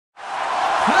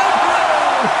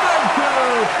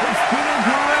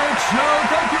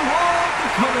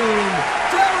incoming!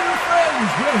 Tell your friends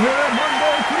we're here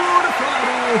Monday through to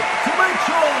Friday, so make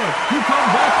sure you come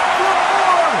back for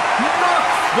more Knox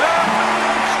Family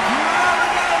Extravaganzas!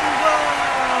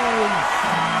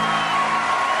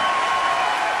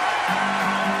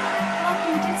 Locky,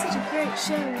 you did such a great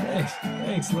show.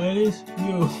 Thanks, ladies.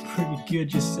 You're pretty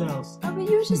good yourselves. Oh, but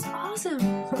you were just awesome.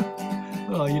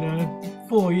 Well,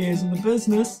 4 years in the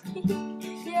business.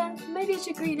 Yeah, maybe it's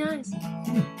your green eyes.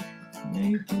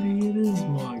 Maybe it is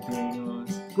my green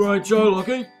eyes. Great show,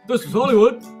 Locky. This is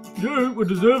Hollywood. You would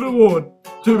deserve an award.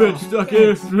 Too bad stuck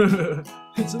here.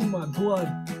 It's in my blood.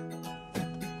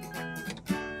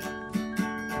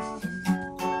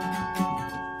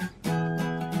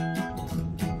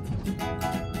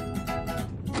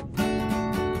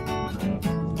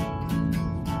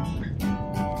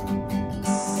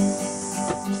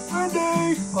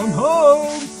 Andy, I'm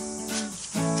home.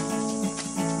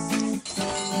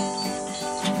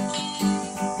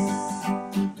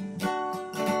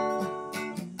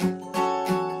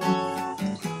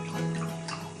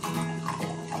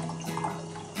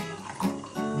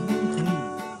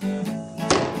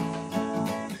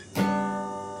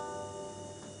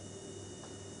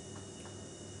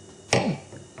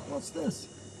 What's this?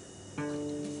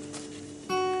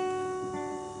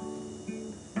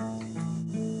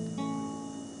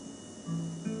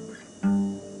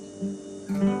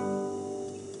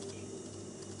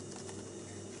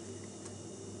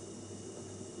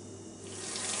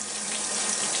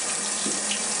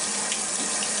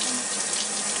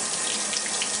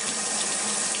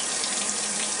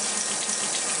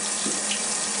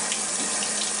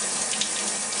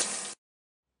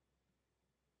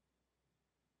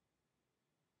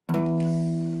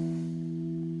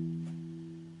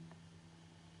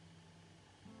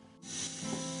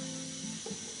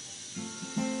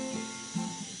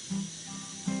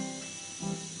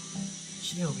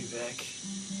 She'll be back.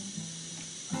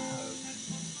 I hope.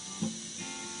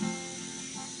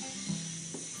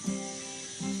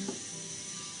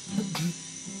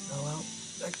 Oh well,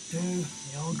 back to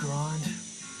the old grind.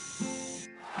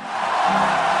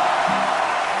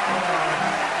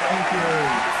 Thank you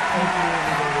everybody.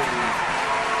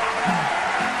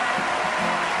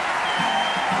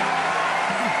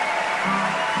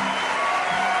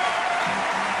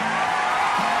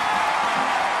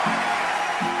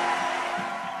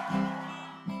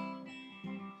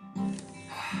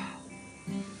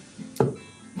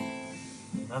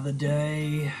 Another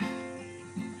day.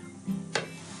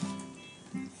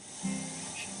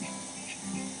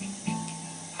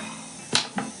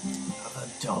 Another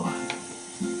dollar.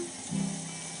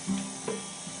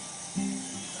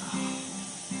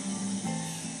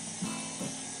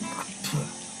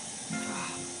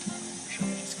 Should I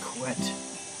just quit?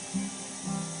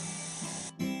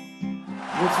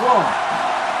 What's wrong?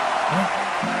 Huh?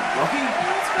 Locky?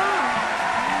 What's wrong?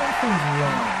 Nothing's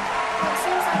wrong. Well, it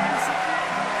seems like there's something.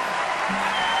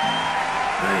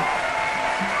 Hey!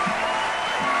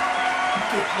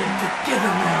 Get them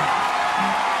together now!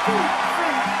 Frank.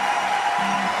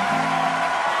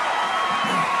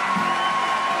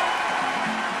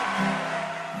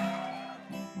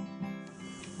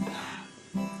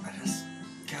 I just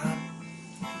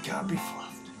can't be fluffed.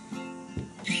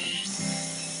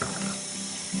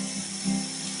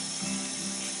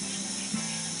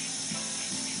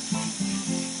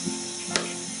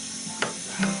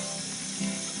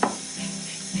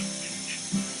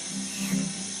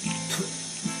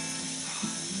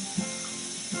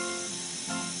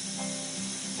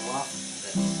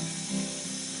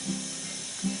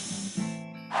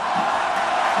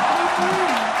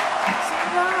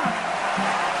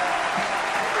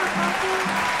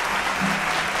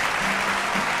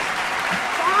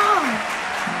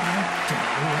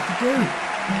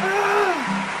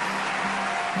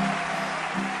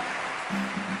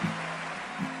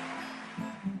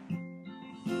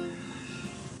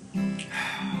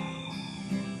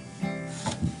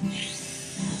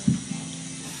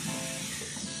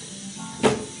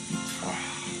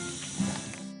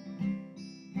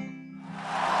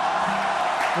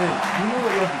 Hey, you know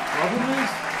what Lucky's problem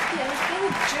is? Yeah, he's being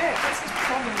a jerk. That's his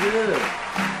problem. Yeah.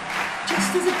 Just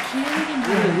as a kid and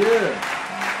Yeah.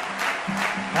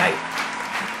 Hey,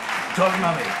 talk to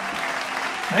mommy.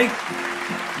 Hey,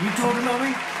 you talk to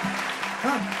mommy?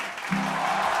 Huh?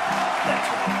 That's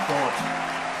what I thought.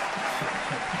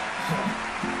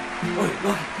 Oi,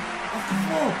 Lucky, off the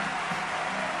floor.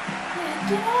 Yeah,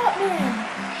 get up, man.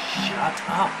 Shut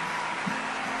up.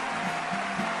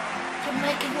 You're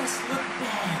making us look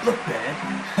bad. Look bad?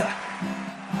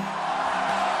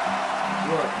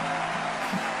 What?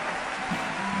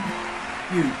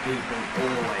 You people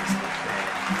always look bad.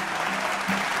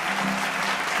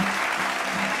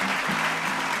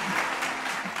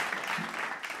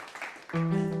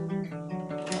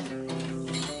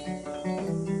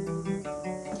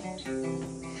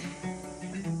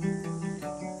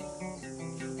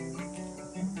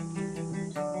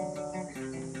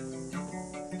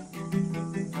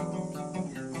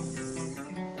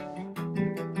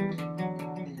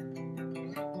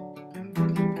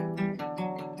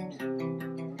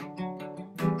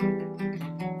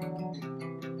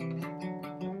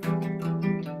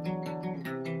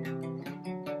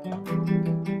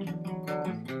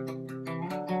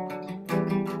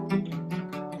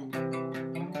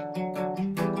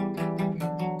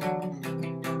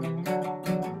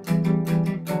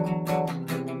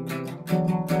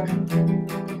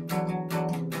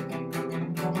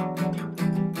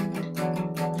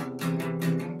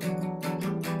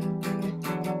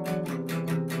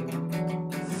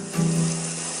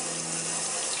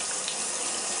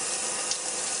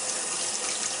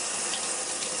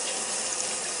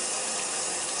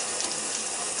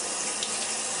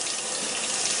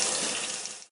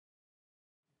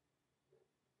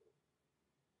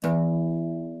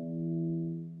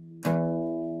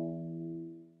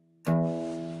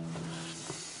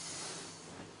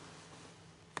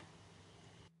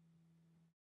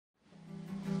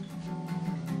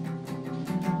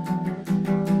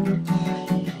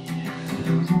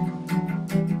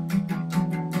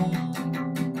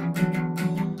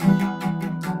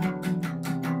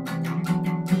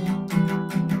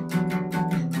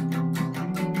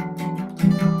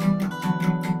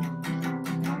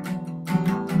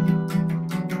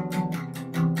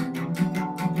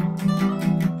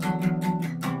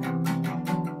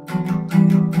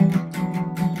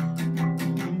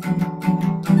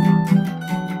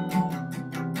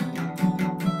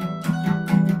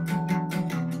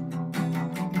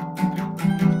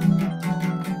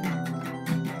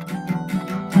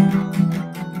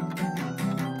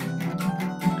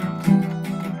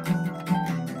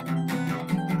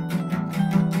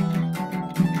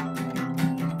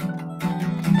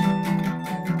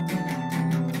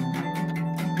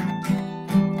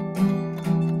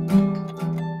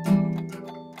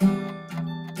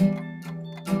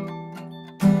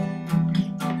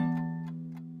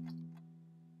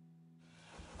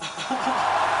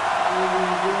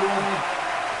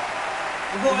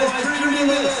 What is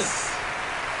criminalness?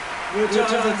 Which I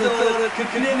thought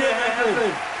could never happen.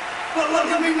 But look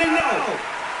at me now!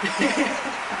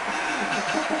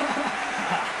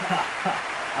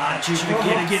 Aren't you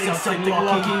getting something,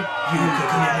 Locky? You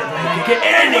could never make it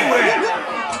anywhere!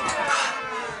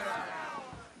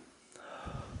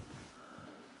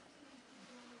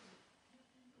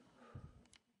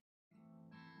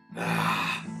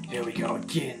 Here we go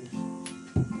again.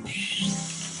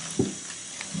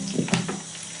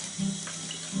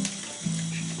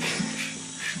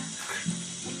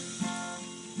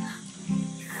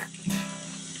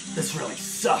 This really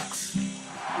sucks. Where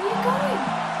are you going?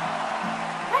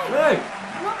 Hey!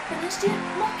 Not finished yet,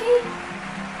 Locky?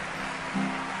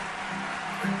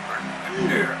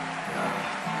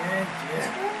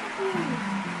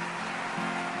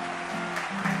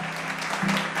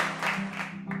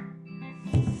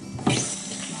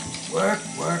 Work,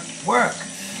 work, work.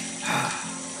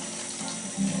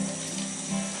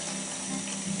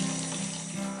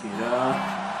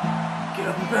 Get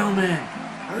up and bell, man.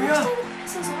 Hurry up.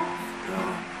 This is off.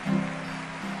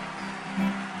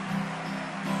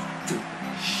 Dude,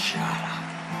 shut up.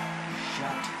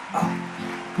 Shut up.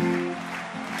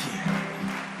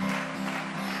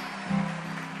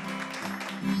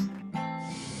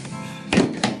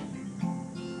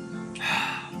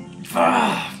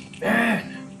 Ah, man.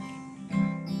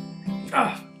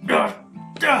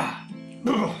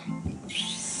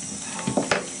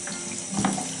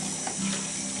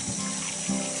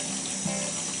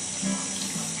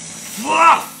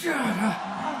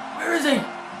 Where is he? I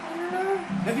don't know.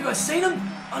 Have you guys seen him?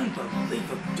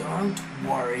 Unbelievable. Don't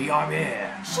worry, I'm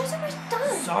here. Show us what he's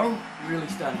done. So, you're really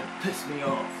starting to piss me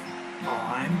off.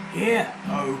 I'm here,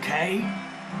 okay?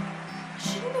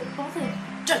 Shouldn't have bothered.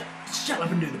 Just shut up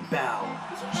and do the bow.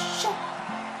 You shut up.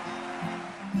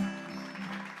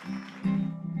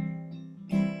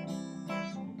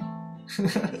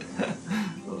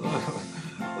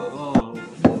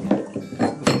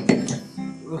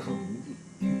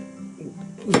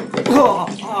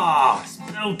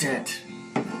 Spilled it.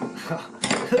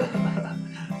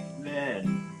 Man,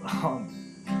 I'm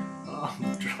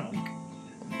drunk.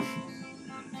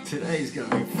 Today's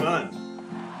gonna be fun.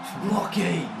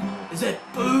 Locky, is that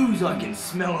booze I can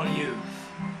smell on you?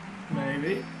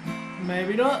 Maybe.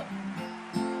 Maybe not.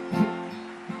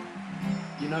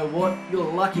 You know what?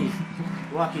 You're lucky.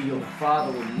 Lucky your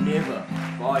father will never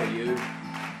fire you.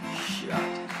 Shut up.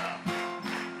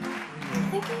 I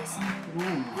think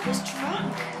he's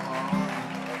drunk.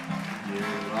 You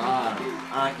are,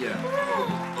 aren't you?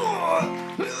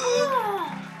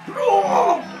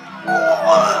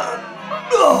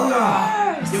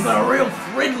 You've got a real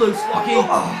thread loose, Locky.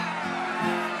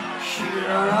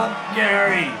 Shut up,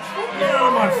 Gary. Get out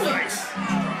of my face.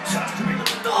 Touch me.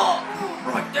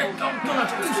 Right there, I'm gonna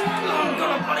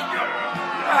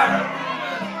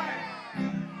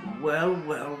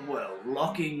Well,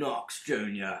 Locky Knox,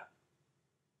 Jr.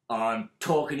 I'm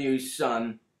talking to you,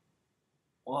 son.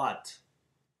 What?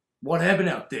 What happened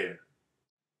out there?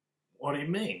 What do you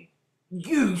mean?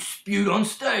 You spewed on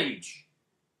stage.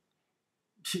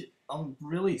 I'm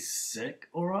really sick,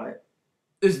 alright?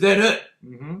 Is that it?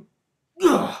 Mm-hmm.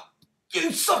 Ugh.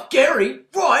 You suck Gary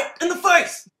right in the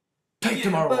face. Take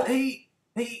tomorrow But off.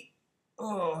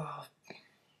 Oh.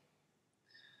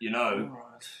 You know,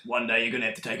 Alright. one day you're gonna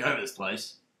have to take over this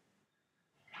place.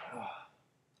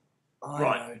 I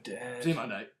Right. know, Dad. See you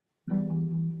Monday.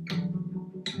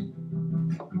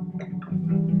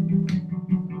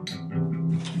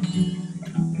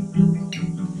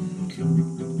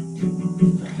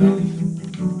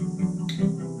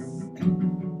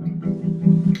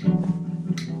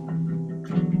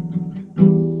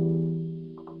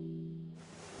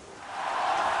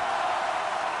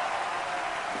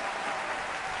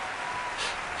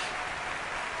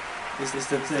 Is this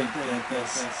the thing that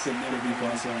that's never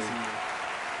possible?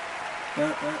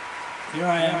 But here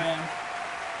I am,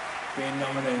 being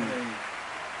nominated.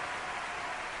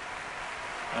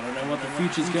 I don't know what the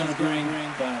future's gonna bring,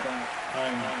 but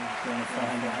I'm gonna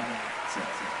find out.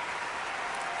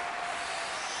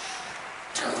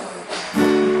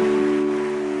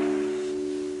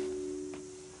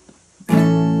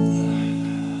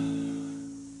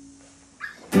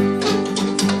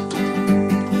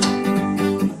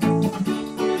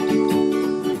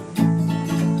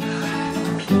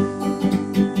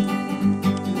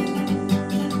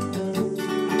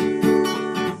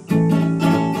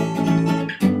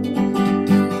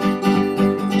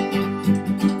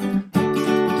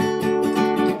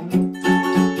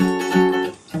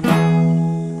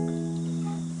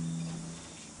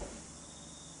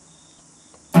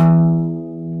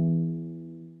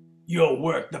 You'll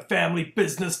work the family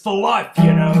business for life,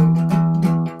 you know.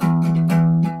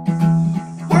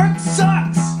 Work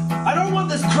sucks! I don't want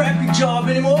this crappy job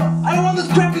anymore. I don't want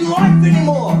this crappy life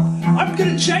anymore. I'm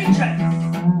gonna change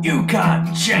it. You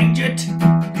can't change it.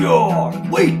 You're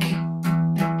weak.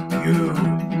 You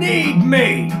need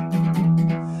me.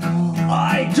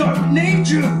 I don't need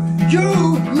you.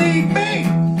 You need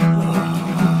me.